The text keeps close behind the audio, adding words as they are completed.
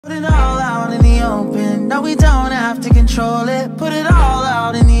Put it all out in the open. No, we don't have to control it. Put it all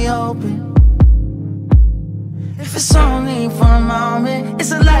out in the open. If it's only for a moment,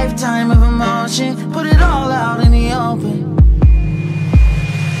 it's a lifetime of emotion. Put it all out in the open.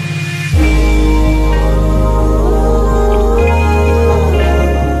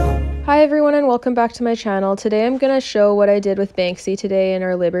 Hi everyone and welcome back to my channel. Today I'm going to show what I did with Banksy today in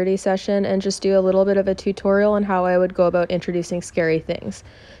our Liberty session and just do a little bit of a tutorial on how I would go about introducing scary things.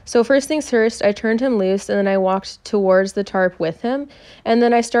 So first things first, I turned him loose and then I walked towards the tarp with him, and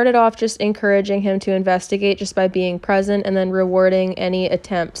then I started off just encouraging him to investigate just by being present and then rewarding any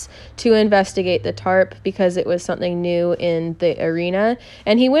attempts to investigate the tarp because it was something new in the arena,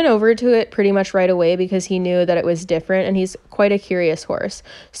 and he went over to it pretty much right away because he knew that it was different and he's quite a curious horse.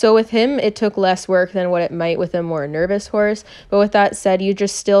 So with him it took less work than what it might with a more nervous horse, but with that said, you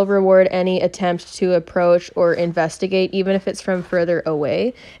just still reward any attempt to approach or investigate even if it's from further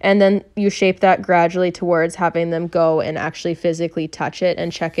away. And then you shape that gradually towards having them go and actually physically touch it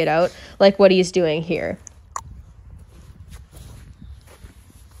and check it out, like what he's doing here.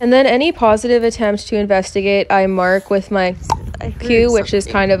 And then any positive attempts to investigate, I mark with my cue, which is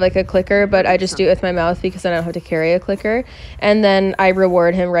kind of like a clicker, but I just do it with my mouth because I don't have to carry a clicker. And then I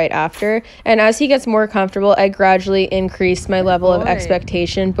reward him right after. And as he gets more comfortable, I gradually increase my level of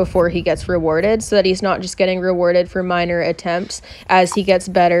expectation before he gets rewarded, so that he's not just getting rewarded for minor attempts as he gets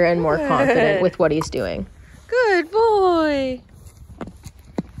better and more confident with what he's doing. Good boy.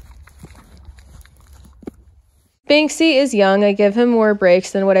 Banksy is young. I give him more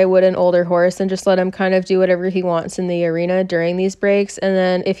breaks than what I would an older horse and just let him kind of do whatever he wants in the arena during these breaks. And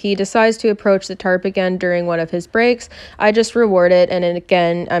then if he decides to approach the tarp again during one of his breaks, I just reward it. And then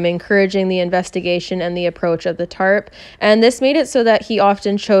again, I'm encouraging the investigation and the approach of the tarp. And this made it so that he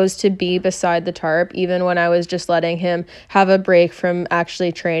often chose to be beside the tarp, even when I was just letting him have a break from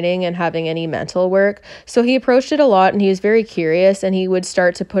actually training and having any mental work. So he approached it a lot and he was very curious, and he would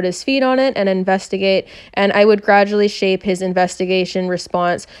start to put his feet on it and investigate. And I would gradually shape his investigation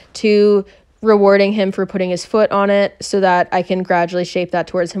response to rewarding him for putting his foot on it, so that I can gradually shape that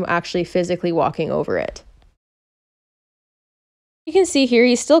towards him actually physically walking over it. You can see here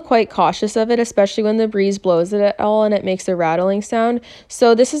he's still quite cautious of it, especially when the breeze blows it at all and it makes a rattling sound.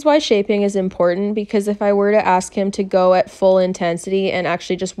 So this is why shaping is important, because if I were to ask him to go at full intensity and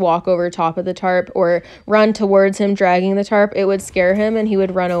actually just walk over top of the tarp or run towards him dragging the tarp, it would scare him and he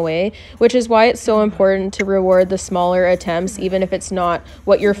would run away, which is why it's so important to reward the smaller attempts, even if it's not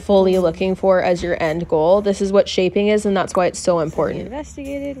what you're fully looking for as your end goal. This is what shaping is, and that's why it's so important. We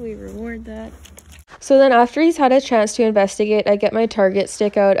investigated, we reward that. So then after he's had a chance to investigate, I get my target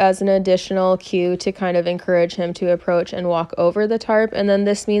stick out as an additional cue to kind of encourage him to approach and walk over the tarp. And then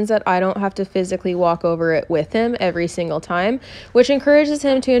this means that I don't have to physically walk over it with him every single time, which encourages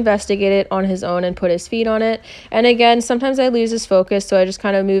him to investigate it on his own and put his feet on it. And again, sometimes I lose his focus, so I just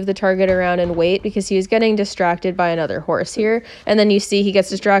kind of move the target around and wait, because he was getting distracted by another horse here. And then you see he gets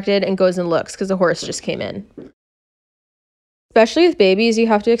distracted and goes and looks because the horse just came in. Especially with babies, you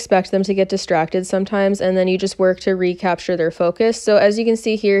have to expect them to get distracted sometimes, and then you just work to recapture their focus. So as you can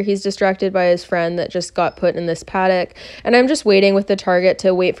see here, he's distracted by his friend that just got put in this paddock, and I'm just waiting with the target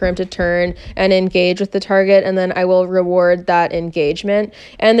to wait for him to turn and engage with the target, and then I will reward that engagement.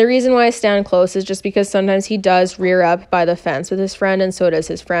 And the reason why I stand close is just because sometimes he does rear up by the fence with his friend, and so does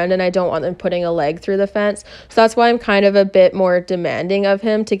his friend, and I don't want them putting a leg through the fence. So that's why I'm kind of a bit more demanding of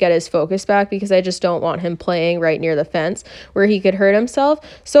him to get his focus back, because I just don't want him playing right near the fence where he could hurt himself.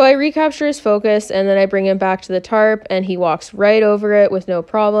 So I recapture his focus, and then I bring him back to the tarp, and he walks right over it with no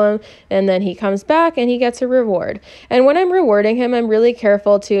problem, and then he comes back and he gets a reward. And when I'm rewarding him, I'm really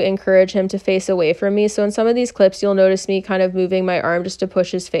careful to encourage him to face away from me. So in some of these clips, you'll notice me kind of moving my arm just to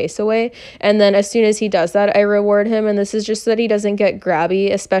push his face away, and then as soon as he does that, I reward him. And this is just so that he doesn't get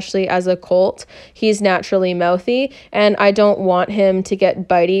grabby, especially as a colt. He's naturally mouthy, and I don't want him to get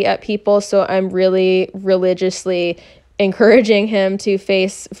bitey at people, so I'm really religiously encouraging him to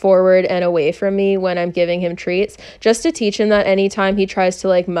face forward and away from me when I'm giving him treats, just to teach him that anytime he tries to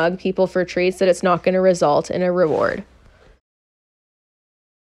like mug people for treats, that it's not going to result in a reward.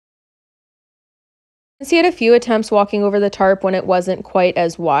 Since he had a few attempts walking over the tarp when it wasn't quite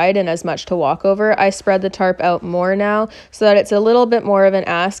as wide and as much to walk over, I spread the tarp out more now so that it's a little bit more of an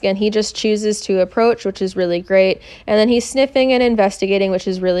ask, and he just chooses to approach, which is really great. And then he's sniffing and investigating, which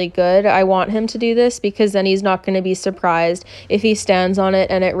is really good. I want him to do this because then he's not going to be surprised if he stands on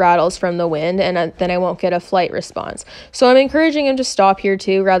it and it rattles from the wind, and then I won't get a flight response. So I'm encouraging him to stop here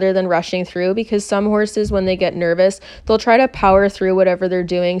too, rather than rushing through, because some horses, when they get nervous, they'll try to power through whatever they're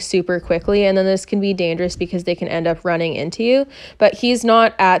doing super quickly, and then this can be dangerous dangerous because they can end up running into you. But he's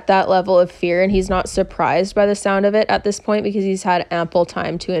not at that level of fear, and he's not surprised by the sound of it at this point because he's had ample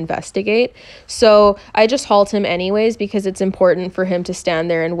time to investigate. So I just halt him anyways because it's important for him to stand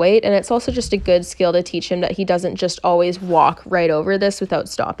there and wait, and it's also just a good skill to teach him that he doesn't just always walk right over this without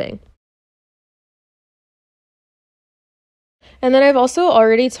stopping. And then I've also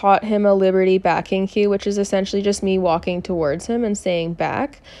already taught him a liberty backing cue, which is essentially just me walking towards him and saying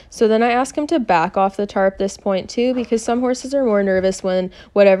back. So then I ask him to back off the tarp this point too, because some horses are more nervous when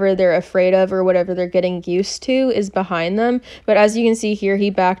whatever they're afraid of or whatever they're getting used to is behind them. But as you can see here,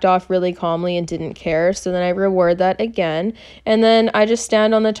 he backed off really calmly and didn't care. So then I reward that again. And then I just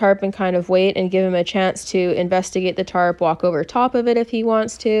stand on the tarp and kind of wait and give him a chance to investigate the tarp, walk over top of it if he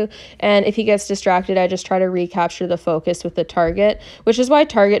wants to. And if he gets distracted, I just try to recapture the focus with the target, which is why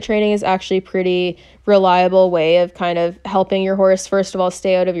target training is actually pretty reliable way of kind of helping your horse, first of all,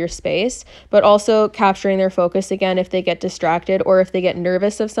 stay out of your space, but also capturing their focus again if they get distracted or if they get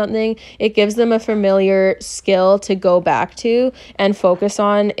nervous of something. It gives them a familiar skill to go back to and focus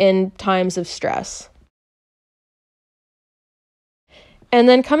on in times of stress. And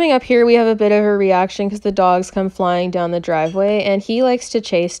then coming up here, we have a bit of a reaction because the dogs come flying down the driveway, and he likes to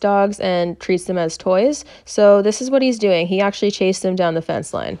chase dogs and treats them as toys. So this is what he's doing. He actually chased them down the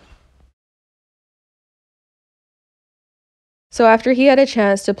fence line. So after he had a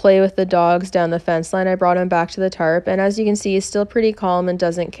chance to play with the dogs down the fence line, I brought him back to the tarp, and as you can see, he's still pretty calm and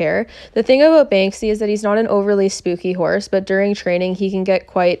doesn't care. The thing about Banksy is that he's not an overly spooky horse, but during training, he can get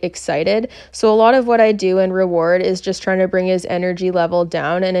quite excited. So a lot of what I do and reward is just trying to bring his energy level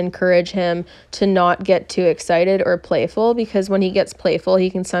down and encourage him to not get too excited or playful, because when he gets playful, he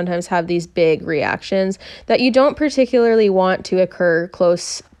can sometimes have these big reactions that you don't particularly want to occur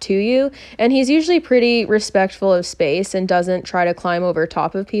close to you. And he's usually pretty respectful of space and doesn't try to climb over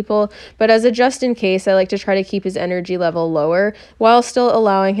top of people, but as a just in case, I like to try to keep his energy level lower while still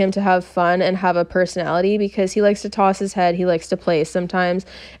allowing him to have fun and have a personality, because he likes to toss his head, he likes to play sometimes,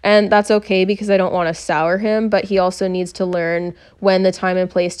 and that's okay because I don't want to sour him, but he also needs to learn when the time and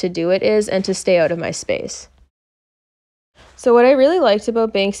place to do it is and to stay out of my space. So what I really liked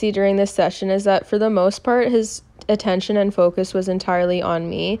about Banksy during this session is that for the most part, his attention and focus was entirely on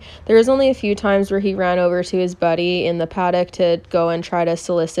me. There was only a few times where he ran over to his buddy in the paddock to go and try to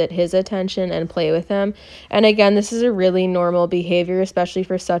solicit his attention and play with him. And again, this is a really normal behavior, especially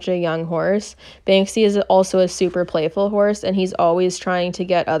for such a young horse. Banksy is also a super playful horse, and he's always trying to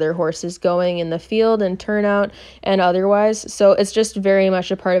get other horses going in the field and turnout and otherwise. So it's just very much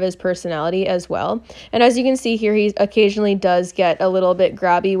a part of his personality as well. And as you can see here, he occasionally does get a little bit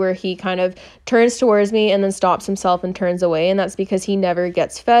grabby where he kind of turns towards me and then stops himself and turns away, and that's because he never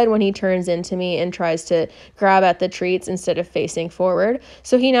gets fed when he turns into me and tries to grab at the treats instead of facing forward.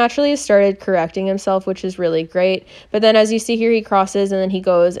 So he naturally started correcting himself, which is really great. But then as you see here, he crosses and then he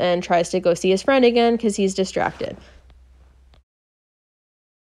goes and tries to go see his friend again because he's distracted.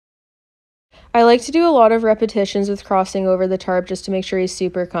 I like to do a lot of repetitions with crossing over the tarp just to make sure he's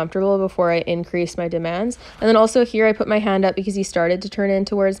super comfortable before I increase my demands. And then also here I put my hand up because he started to turn in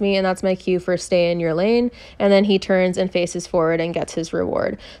towards me, and that's my cue for stay in your lane. And then he turns and faces forward and gets his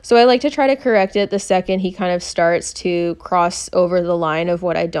reward. So I like to try to correct it the second he kind of starts to cross over the line of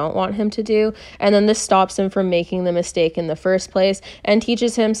what I don't want him to do. And then this stops him from making the mistake in the first place and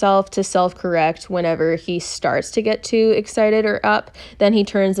teaches himself to self-correct whenever he starts to get too excited or up. Then he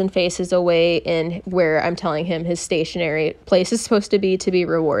turns and faces away in where I'm telling him his stationary place is supposed to be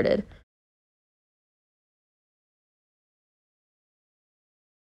rewarded.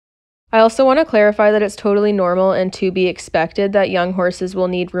 I also want to clarify that it's totally normal and to be expected that young horses will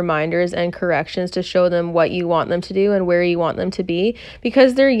need reminders and corrections to show them what you want them to do and where you want them to be,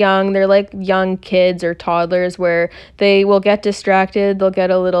 because they're young. They're like young kids or toddlers where they will get distracted, they'll get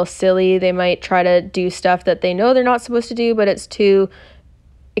a little silly, they might try to do stuff that they know they're not supposed to do, but it's too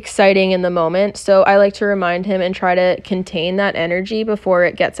exciting in the moment. So I like to remind him and try to contain that energy before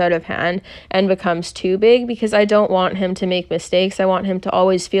it gets out of hand and becomes too big, because I don't want him to make mistakes. I want him to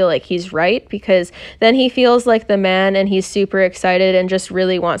always feel like he's right, because then he feels like the man and he's super excited and just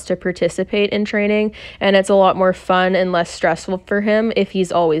really wants to participate in training, and it's a lot more fun and less stressful for him if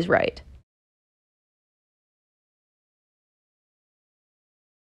he's always right.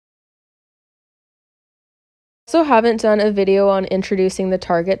 Also haven't done a video on introducing the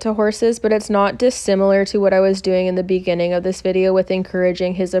target to horses, but it's not dissimilar to what I was doing in the beginning of this video with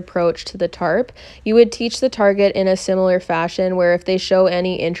encouraging his approach to the tarp. You would teach the target in a similar fashion where if they show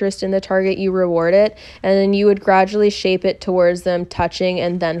any interest in the target, you reward it, and then you would gradually shape it towards them touching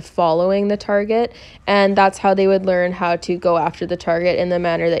and then following the target, and that's how they would learn how to go after the target in the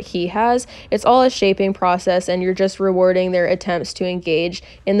manner that he has. It's all a shaping process, and you're just rewarding their attempts to engage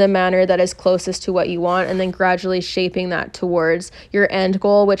in the manner that is closest to what you want, and then gradually shaping that towards your end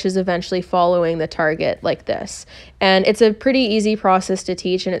goal, which is eventually following the target like this. And it's a pretty easy process to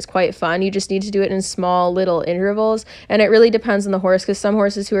teach, and it's quite fun. You just need to do it in small little intervals, and it really depends on the horse, because some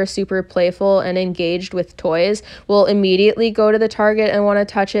horses who are super playful and engaged with toys will immediately go to the target and want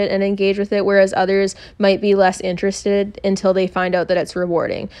to touch it and engage with it, whereas others might be less interested until they find out that it's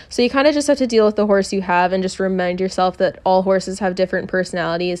rewarding. So you kind of just have to deal with the horse you have and just remind yourself that all horses have different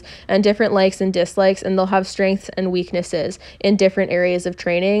personalities and different likes and dislikes, and they'll have strengths and weaknesses in different areas of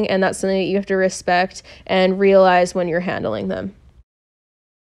training, and that's something that you have to respect and realize when you're handling them.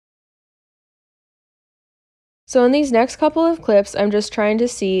 So in these next couple of clips, I'm just trying to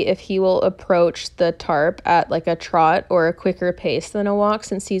see if he will approach the tarp at like a trot or a quicker pace than a walk,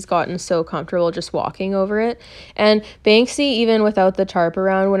 since he's gotten so comfortable just walking over it. And Banksy, even without the tarp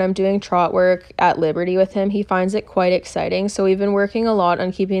around, when I'm doing trot work at Liberty with him, he finds it quite exciting. So we've been working a lot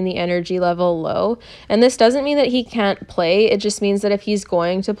on keeping the energy level low. And this doesn't mean that he can't play. It just means that if he's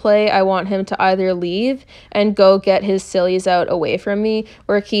going to play, I want him to either leave and go get his sillies out away from me,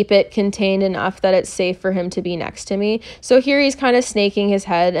 or keep it contained enough that it's safe for him to be next to me. So here he's kind of snaking his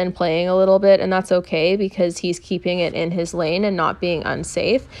head and playing a little bit, and that's okay because he's keeping it in his lane and not being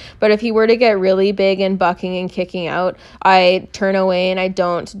unsafe. But if he were to get really big and bucking and kicking out, I turn away and I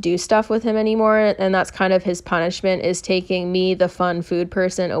don't do stuff with him anymore, and that's kind of his punishment, is taking me, the fun food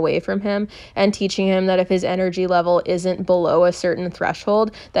person, away from him and teaching him that if his energy level isn't below a certain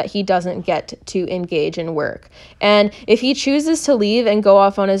threshold, that he doesn't get to engage in work. And if he chooses to leave and go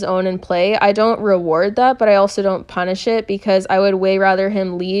off on his own and play, I don't reward that, but I also don't punish it, because I would way rather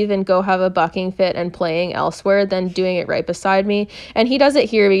him leave and go have a bucking fit and playing elsewhere than doing it right beside me. And he does it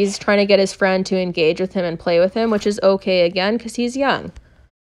here because he's trying to get his friend to engage with him and play with him, which is okay again because he's young.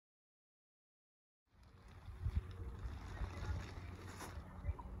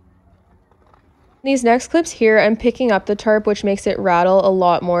 These next clips here, I'm picking up the tarp, which makes it rattle a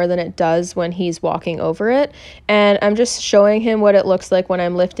lot more than it does when he's walking over it. And I'm just showing him what it looks like when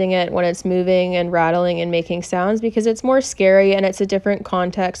I'm lifting it, when it's moving and rattling and making sounds, because it's more scary and it's a different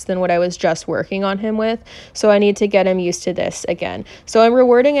context than what I was just working on him with. So I need to get him used to this again. So I'm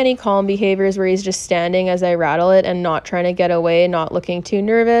rewarding any calm behaviors where he's just standing as I rattle it and not trying to get away, not looking too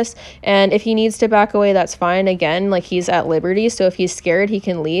nervous. And if he needs to back away, that's fine. Again, like, he's at Liberty, so if he's scared, he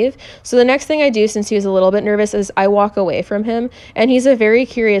can leave. So the next thing I do, since he was a little bit nervous, is I walk away from him, and he's a very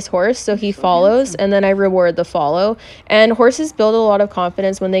curious horse, so he follows, and then I reward the follow. And horses build a lot of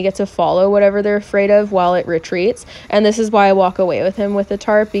confidence when they get to follow whatever they're afraid of while it retreats, and this is why I walk away with him with the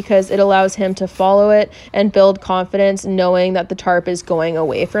tarp, because it allows him to follow it and build confidence knowing that the tarp is going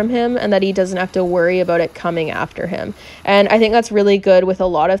away from him and that he doesn't have to worry about it coming after him. And I think that's really good with a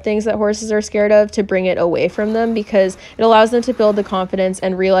lot of things that horses are scared of, to bring it away from them, because it allows them to build the confidence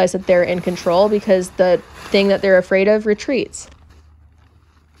and realize that they're in control, because the thing that they're afraid of retreats.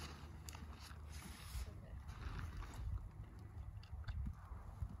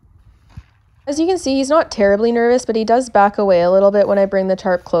 As you can see, he's not terribly nervous, but he does back away a little bit when I bring the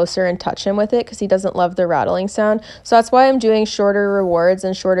tarp closer and touch him with it, because he doesn't love the rattling sound. So that's why I'm doing shorter rewards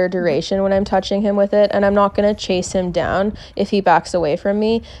and shorter duration when I'm touching him with it, and I'm not going to chase him down if he backs away from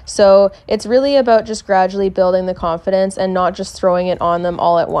me. So it's really about just gradually building the confidence and not just throwing it on them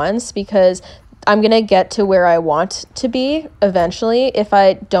all at once, because I'm going to get to where I want to be eventually if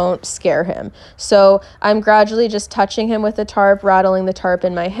I don't scare him. So I'm gradually just touching him with the tarp, rattling the tarp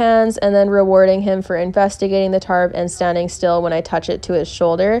in my hands, and then rewarding him for investigating the tarp and standing still when I touch it to his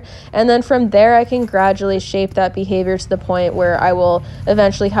shoulder. And then from there, I can gradually shape that behavior to the point where I will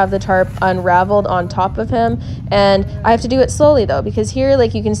eventually have the tarp unraveled on top of him. And I have to do it slowly though, because here,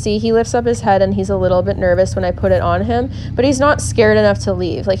 like you can see, he lifts up his head and he's a little bit nervous when I put it on him, but he's not scared enough to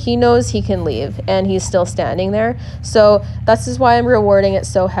leave. Like, he knows he can leave, and he's still standing there. So that's just why I'm rewarding it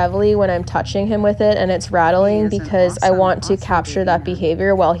so heavily when I'm touching him with it and it's rattling, because I want to capture that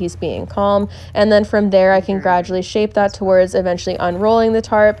behavior while he's being calm. And then from there, I can gradually shape that towards eventually unrolling the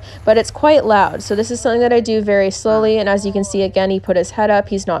tarp, but it's quite loud. So this is something that I do very slowly. And as you can see, again, he put his head up.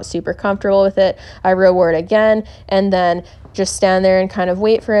 He's not super comfortable with it. I reward again, and then just stand there and kind of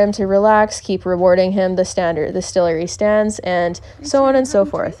wait for him to relax, keep rewarding him the standard, the stiller he stands, and so on and so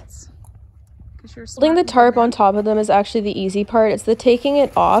forth. Putting the tarp on top of them is actually the easy part. It's the taking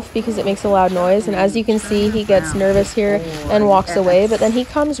it off because it makes a loud noise, and as you can see, he gets nervous here and walks away, but then he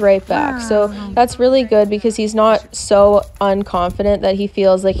comes right back. So that's really good because he's not so unconfident that he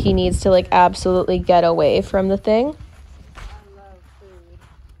feels like he needs to like absolutely get away from the thing.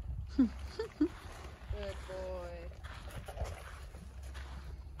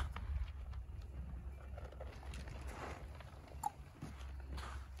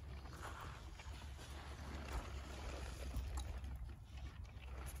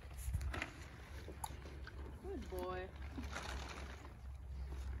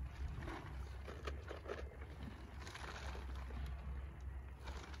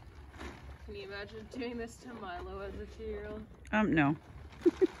 Can you imagine doing this to Milo as a 2-year-old? No.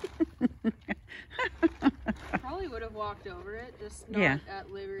 Probably would have walked over it, just not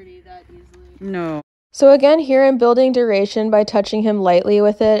at liberty that easily. No. So again, here I'm building duration by touching him lightly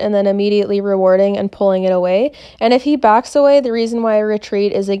with it and then immediately rewarding and pulling it away. And if he backs away, the reason why I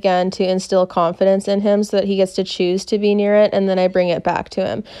retreat is again to instill confidence in him so that he gets to choose to be near it, and then I bring it back to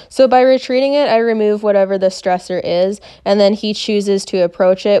him. So by retreating it, I remove whatever the stressor is, and then he chooses to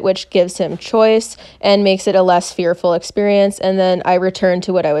approach it, which gives him choice and makes it a less fearful experience. And then I return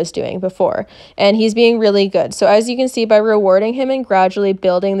to what I was doing before. And he's being really good. So as you can see, by rewarding him and gradually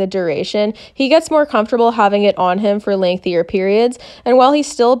building the duration, he gets more comfortable having it on him for lengthier periods. And while he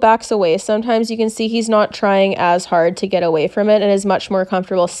still backs away, sometimes you can see he's not trying as hard to get away from it and is much more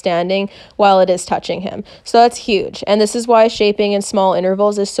comfortable standing while it is touching him. So that's huge. And this is why shaping in small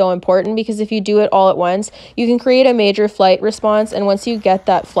intervals is so important, because if you do it all at once, you can create a major flight response. And once you get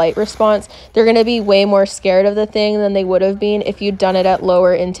that flight response, they're going to be way more scared of the thing than they would have been if you'd done it at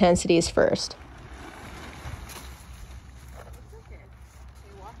lower intensities first.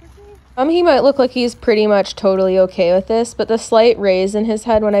 He might look like he's pretty much totally okay with this, but the slight raise in his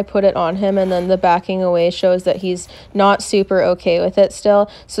head when I put it on him and then the backing away shows that he's not super okay with it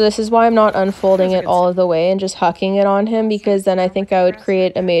still. So this is why I'm not unfolding it all of the way and just hucking it on him, because then I think I would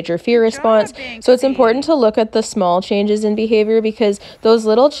create a major fear response. So it's important to look at the small changes in behavior, because those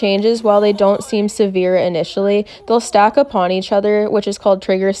little changes, while they don't seem severe initially, they'll stack upon each other, which is called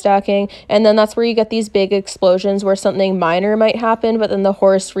trigger stacking. And then that's where you get these big explosions where something minor might happen, but then the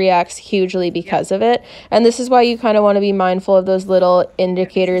horse reacts hugely because of it. And this is why you kind of want to be mindful of those little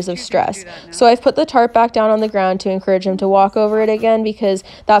indicators of stress. So I've put the tarp back down on the ground to encourage him to walk over it again, because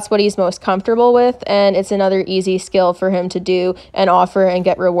that's what he's most comfortable with, and it's another easy skill for him to do and offer and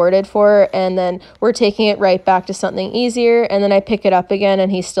get rewarded for. And then we're taking it right back to something easier, and then I pick it up again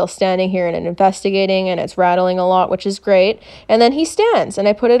and he's still standing here and investigating, and it's rattling a lot, which is great. And then he stands and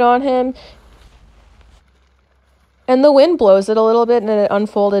I put it on him, and the wind blows it a little bit and it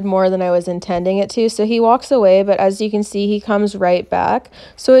unfolded more than I was intending it to. So he walks away, but as you can see, he comes right back.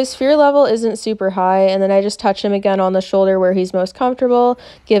 So his fear level isn't super high. And then I just touch him again on the shoulder where he's most comfortable,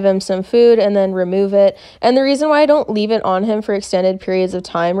 give him some food, and then remove it. And the reason why I don't leave it on him for extended periods of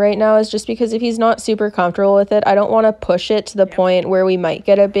time right now is just because if he's not super comfortable with it, I don't want to push it to the point where we might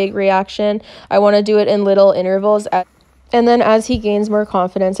get a big reaction. I want to do it in little intervals. And then as he gains more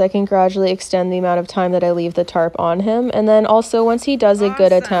confidence, I can gradually extend the amount of time that I leave the tarp on him. And then also once he does a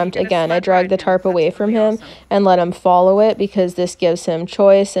good attempt, again, I drag the tarp away from him and let him follow it, because this gives him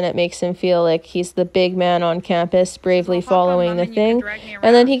choice and it makes him feel like he's the big man on campus bravely following the thing.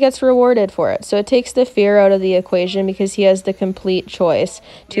 And then he gets rewarded for it. So it takes the fear out of the equation because he has the complete choice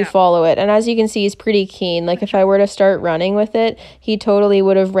to follow it. And as you can see, he's pretty keen. Like if I were to start running with it, he totally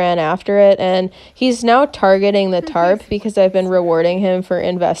would have ran after it. And he's now targeting the tarp because I've been rewarding him for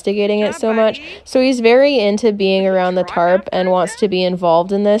investigating it so much. So he's very into being around the tarp and wants to be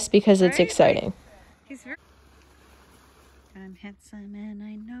involved in this because it's exciting. I'm handsome and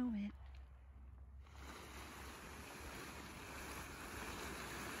I know it.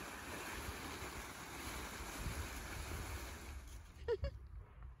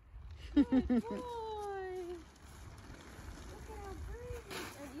 Good boy.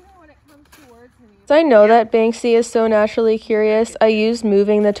 So I know that Banksy is so naturally curious. I used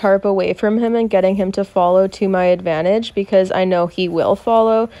moving the tarp away from him and getting him to follow to my advantage, because I know he will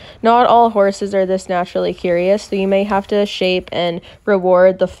follow. Not all horses are this naturally curious, so you may have to shape and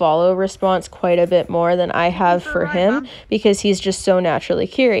reward the follow response quite a bit more than I have for him, because he's just so naturally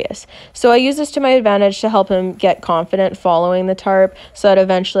curious. So I use this to my advantage to help him get confident following the tarp so that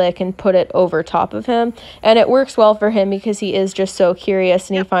eventually I can put it over top of him. And it works well for him because he is just so curious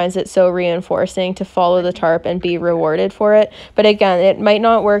and he finds it so reinforcing to follow the tarp and be rewarded for it. But again, it might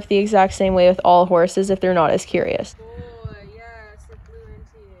not work the exact same way with all horses if they're not as curious. Boy, yes, it blew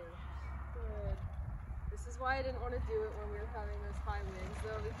into you. Good. This is why I didn't want to do it when we were having those high winds,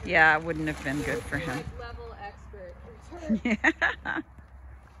 though, Yeah, it wouldn't have been good for him. Like level expert. Yeah,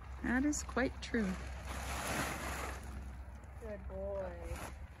 that is quite true. Good boy.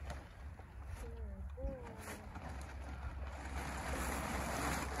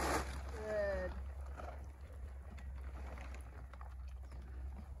 Good.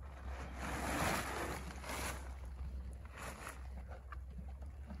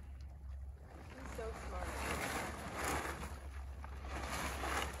 He's so smart.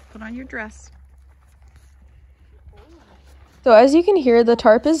 Put on your dress. So as you can hear, the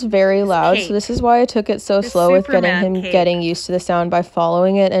tarp is very loud, so this is why I took it so slow with getting him getting used to the sound by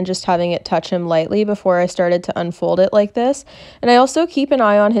following it and just having it touch him lightly before I started to unfold it like this. And I also keep an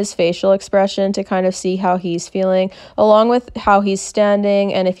eye on his facial expression to kind of see how he's feeling, along with how he's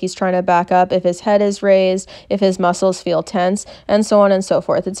standing and if he's trying to back up, if his head is raised, if his muscles feel tense, and so on and so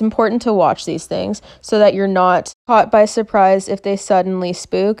forth. It's important to watch these things so that you're not caught by surprise if they suddenly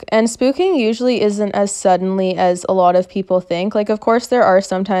spook. And spooking usually isn't as suddenly as a lot of people think. Like, of course, there are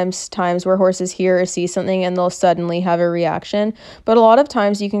sometimes times where horses hear or see something and they'll suddenly have a reaction, but a lot of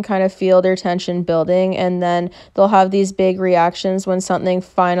times you can kind of feel their tension building, and then they'll have these big reactions when something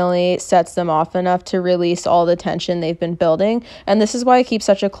finally sets them off enough to release all the tension they've been building. And this is why I keep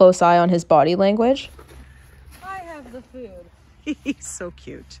such a close eye on his body language. I have the food. He's so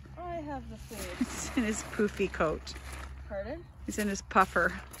cute. I have the food. He's in his poofy coat. Pardon? He's in his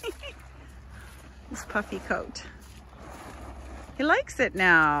puffer. His puffy coat. He likes it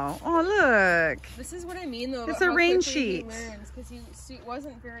now. Oh, look. This is what I mean, though. It's a rain sheet. Because he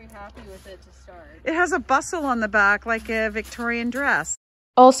wasn't very happy with it to start. It has a bustle on the back like a Victorian dress.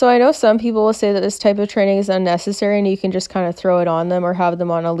 Also, I know some people will say that this type of training is unnecessary and you can just kind of throw it on them or have them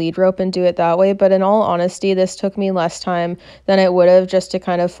on a lead rope and do it that way. But in all honesty, this took me less time than it would have just to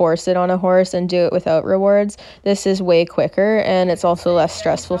kind of force it on a horse and do it without rewards. This is way quicker, and it's also less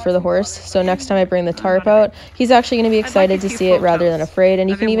stressful for the horse. So next time I bring the tarp out, he's actually going to be excited to see it rather than afraid. And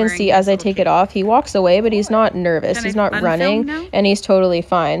you can even see as I take it off, he walks away, but he's not nervous. He's not running, and he's totally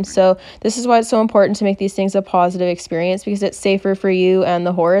fine. So this is why it's so important to make these things a positive experience, because it's safer for you and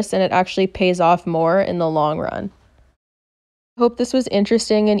the horse, and it actually pays off more in the long run. Hope this was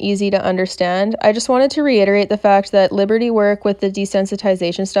interesting and easy to understand. I just wanted to reiterate the fact that Liberty work with the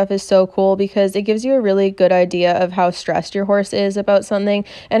desensitization stuff is so cool because it gives you a really good idea of how stressed your horse is about something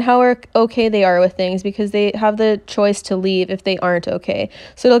and how okay they are with things, because they have the choice to leave if they aren't okay.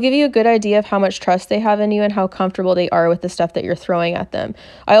 So it'll give you a good idea of how much trust they have in you and how comfortable they are with the stuff that you're throwing at them.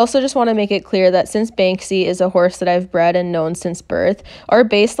 I also just want to make it clear that since Banksy is a horse that I've bred and known since birth, our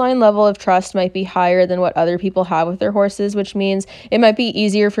baseline level of trust might be higher than what other people have with their horses, which means it might be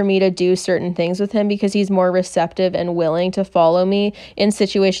easier for me to do certain things with him because he's more receptive and willing to follow me in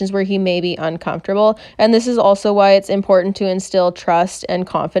situations where he may be uncomfortable. And this is also why it's important to instill trust and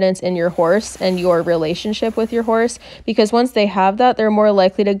confidence in your horse and your relationship with your horse, because once they have that, they're more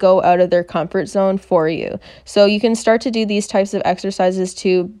likely to go out of their comfort zone for you. So you can start to do these types of exercises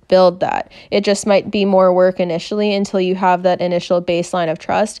to build that. It just might be more work initially until you have that initial baseline of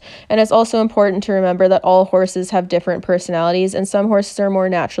trust. And it's also important to remember that all horses have different personalities, and some horses are more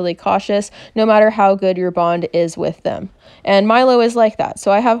naturally cautious no matter how good your bond is with them. And Milo is like that.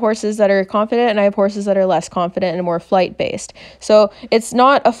 So I have horses that are confident and I have horses that are less confident and more flight based. So it's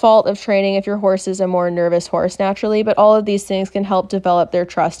not a fault of training if your horse is a more nervous horse naturally, but all of these things can help develop their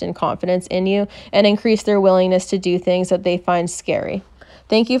trust and confidence in you and increase their willingness to do things that they find scary.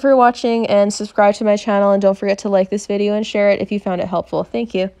 Thank you for watching, and subscribe to my channel, and don't forget to like this video and share it if you found it helpful.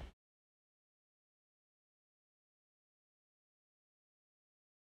 Thank you.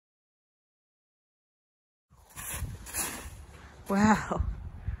 Wow,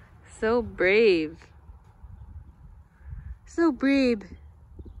 so brave. So brave.